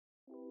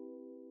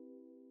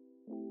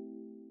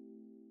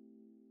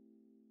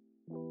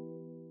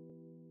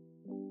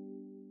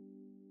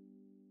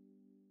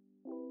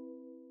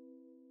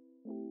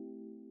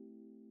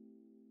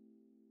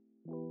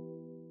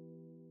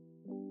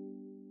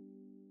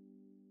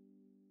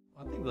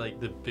think like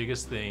the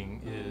biggest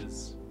thing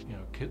is,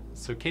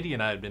 so Katie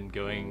and I had been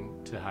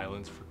going to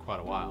Highlands for quite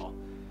a while,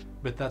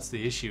 but that's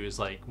the issue is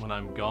like when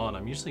I'm gone,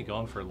 I'm usually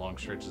gone for long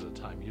stretches of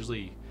time,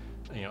 usually,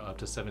 up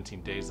to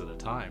 17 days at a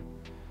time.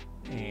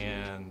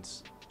 And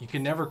you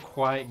can never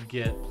quite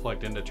get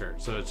plugged into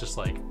church. So it's just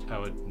like I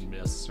would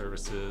miss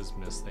services,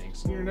 miss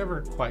things. You're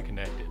never quite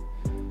connected.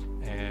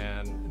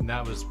 And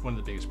that was one of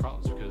the biggest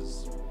problems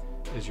because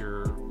as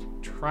you're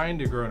trying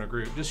to grow in a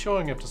group, just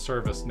showing up to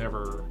service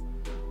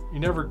you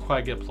never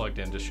quite get plugged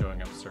into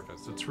showing up to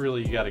service. It's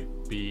really, you got to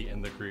be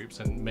in the groups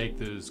and make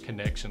those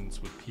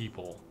connections with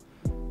people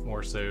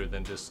more so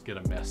than just get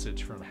a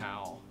message from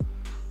Hal.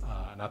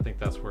 And I think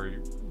that's where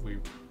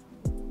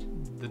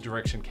the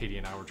direction Katie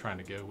and I were trying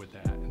to go with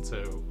that. And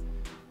so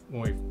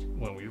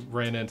when we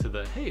ran into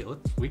the, hey,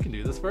 we can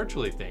do this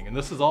virtually thing. And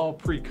this is all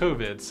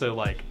pre-COVID. So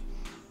like,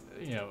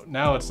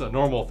 now it's a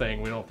normal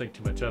thing. We don't think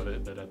too much of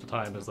it, but at the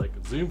time it was like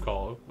a Zoom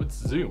call. What's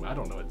Zoom? I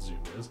don't know what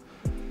Zoom is.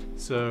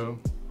 So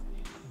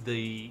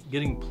the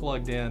getting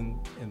plugged in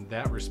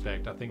that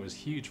respect, I think was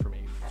huge for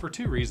me for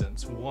two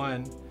reasons.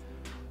 One,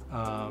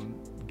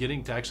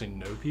 getting to actually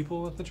know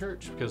people at the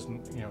church, because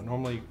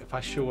normally if I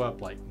show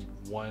up like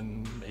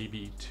one,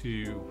 maybe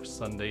 2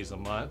 Sundays a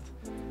month,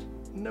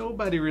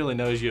 nobody really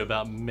knows you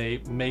about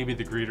maybe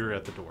the greeter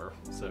at the door.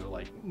 So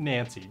like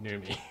Nancy knew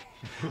me,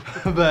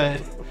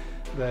 but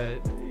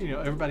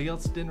everybody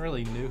else didn't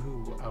really know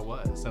who I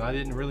was, and I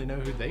didn't really know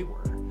who they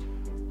were.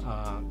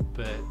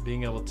 But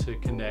being able to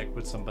connect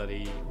with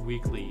somebody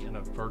weekly in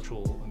a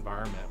virtual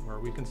environment where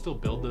we can still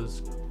build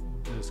those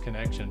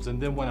connections, and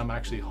then when I'm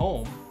actually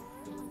home,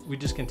 we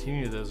just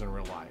continue those in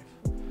real life.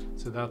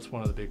 So that's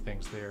one of the big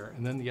things there.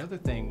 And then the other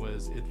thing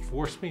was it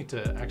forced me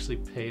to actually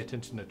pay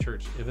attention to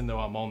church even though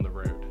I'm on the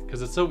road,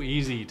 because it's so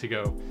easy to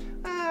go,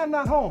 I'm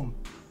not home.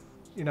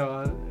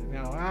 I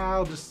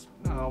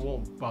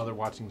won't bother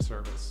watching the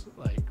service.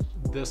 Like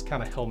this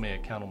kind of held me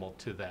accountable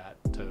to that,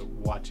 to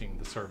watching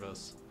the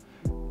service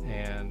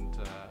and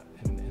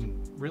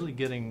really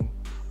digging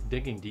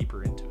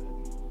deeper into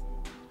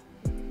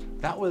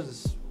it. That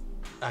was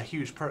a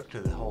huge perk to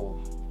the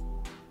whole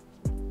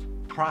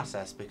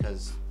process,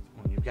 because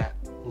when you've got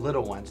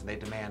little ones and they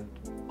demand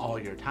all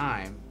your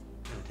time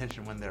and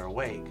attention when they're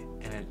awake,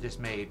 and it just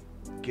made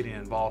getting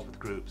involved with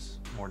groups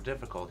more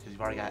difficult because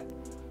you've already got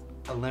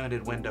a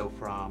limited window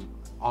from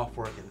off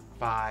work at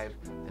 5,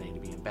 they need to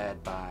be in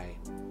bed by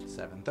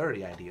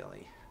 7:30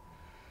 ideally.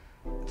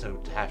 So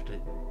to have to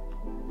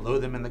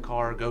load them in the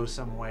car, go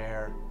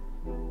somewhere,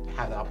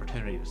 have the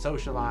opportunity to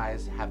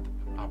socialize, have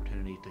the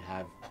opportunity to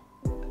have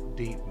a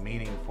deep,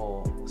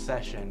 meaningful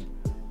session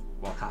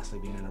while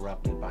constantly being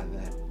interrupted by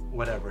the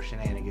whatever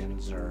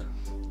shenanigans or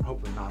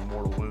hopefully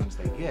non-mortal wounds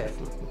they get.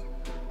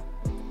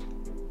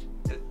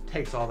 It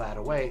takes all that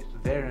away.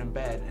 They're in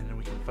bed, and then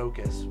we can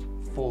focus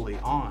fully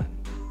on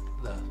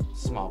the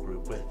small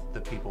group with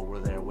the people we're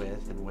there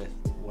with and with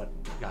what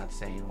God's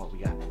saying, what we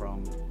got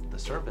from the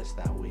service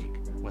that week.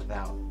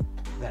 Without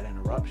that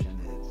interruption,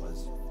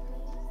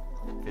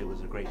 it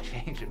was a great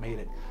change. It made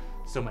it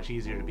so much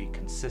easier to be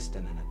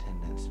consistent in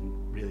attendance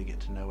and really get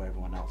to know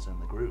everyone else in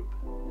the group.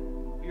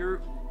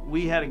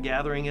 We had a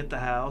gathering at the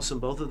house,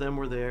 and both of them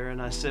were there,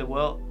 and I said,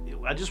 well,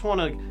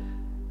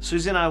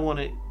 Susie and I want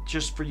to,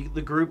 just for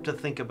the group to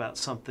think about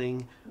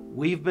something.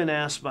 We've been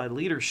asked by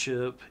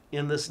leadership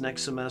in this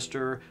next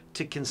semester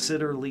to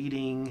consider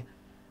leading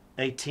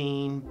a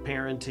teen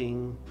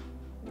parenting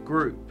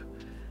group,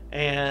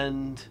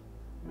 and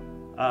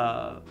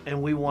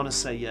we want to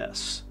say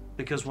yes,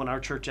 because when our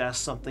church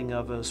asks something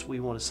of us, we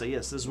want to say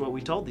yes. This is what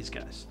we told these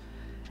guys.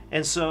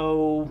 And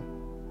so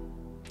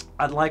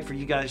I'd like for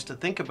you guys to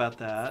think about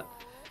that,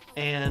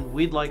 and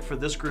we'd like for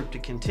this group to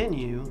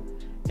continue,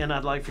 and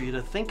I'd like for you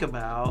to think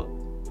about,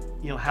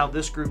 how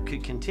this group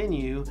could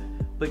continue,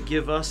 but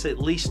give us at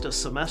least a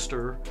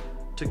semester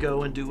to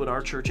go and do what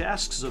our church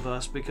asks of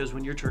us, because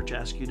when your church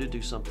asks you to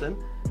do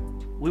something,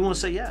 we want to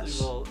say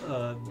yes.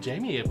 Well,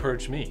 Jamie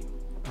approached me.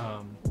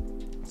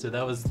 So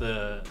that was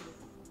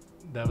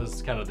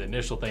kind of the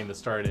initial thing that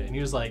started it. And he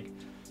was like,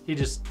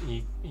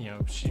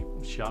 she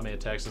shot me a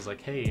text and was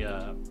like, hey,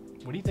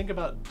 what do you think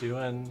about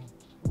doing,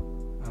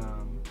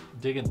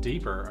 digging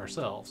deeper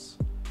ourselves?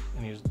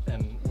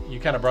 And you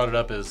kind of brought it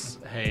up as,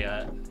 hey,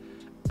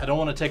 I don't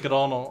want to take it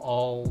on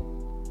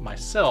all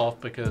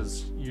myself,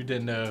 because you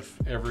didn't know if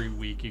every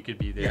week you could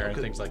be there and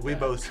things like that. We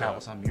both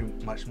travel some, you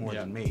much more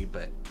than me,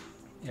 but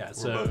we're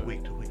both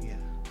week to week. Yeah.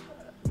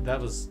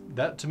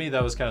 That to me,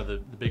 that was kind of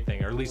the big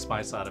thing, or at least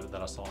my side of it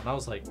that I saw. And I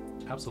was like,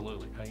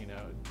 absolutely,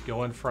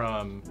 going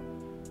from,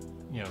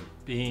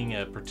 being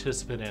a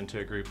participant into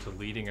a group to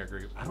leading a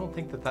group, I don't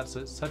think that's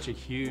such a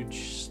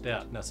huge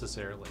step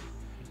necessarily.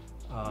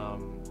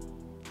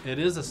 It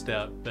is a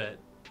step, but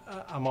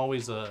I'm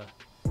always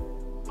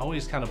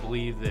kind of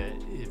believe that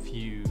if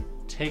you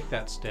take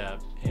that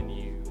step and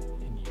you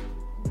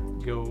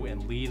go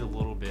and lead a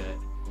little bit,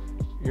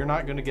 you're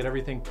not going to get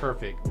everything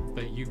perfect,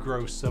 but you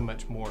grow so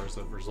much more as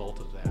a result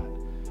of that.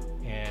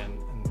 And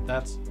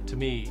that's, to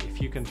me,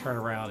 if you can turn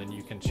around and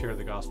you can share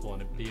the gospel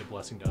and be a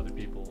blessing to other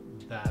people,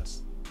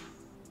 that's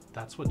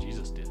that's what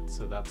Jesus did.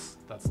 So that's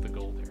the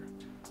goal there.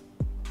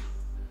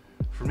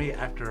 For me,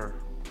 after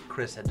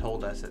Chris had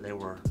told us that they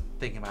were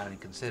thinking about it and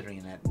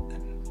considering it,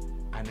 and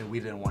I knew we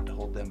didn't want to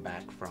hold them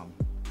back from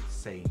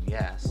saying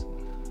yes.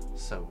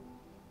 So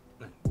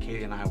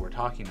Katie and I were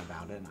talking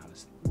about it, and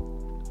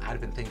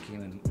I'd been thinking,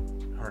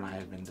 and her and I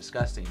had been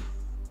discussing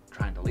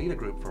trying to lead a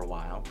group for a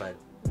while, but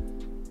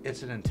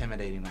it's an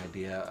intimidating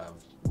idea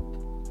of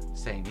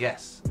saying,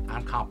 yes,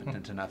 I'm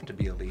competent enough to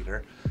be a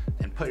leader,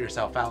 and put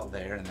yourself out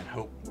there and then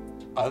hope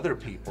other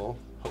people,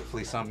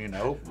 hopefully some you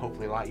know,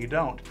 hopefully a lot you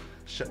don't,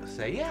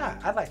 say, yeah,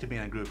 I'd like to be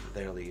in a group that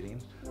they're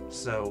leading.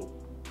 So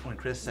when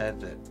Chris said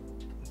that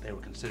they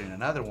were considering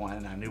another one,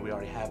 and I knew we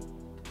already had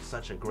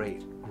such a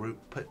great group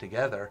put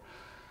together,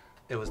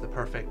 it was the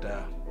perfect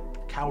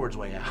coward's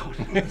way out.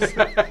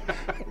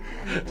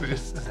 So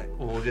just say,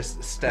 we'll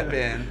just step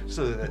in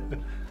so that.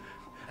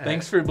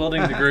 Thanks for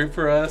building the group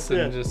for us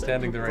and just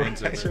handing the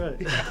reins over. That's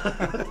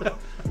right.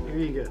 Here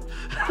you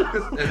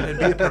go. It'd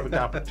be a perfect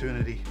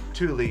opportunity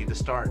to lead, to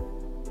start,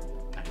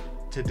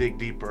 to dig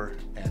deeper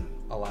in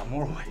a lot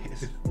more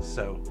ways.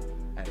 So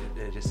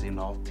it just seemed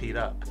all teed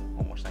up,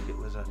 almost like it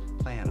was a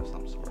plan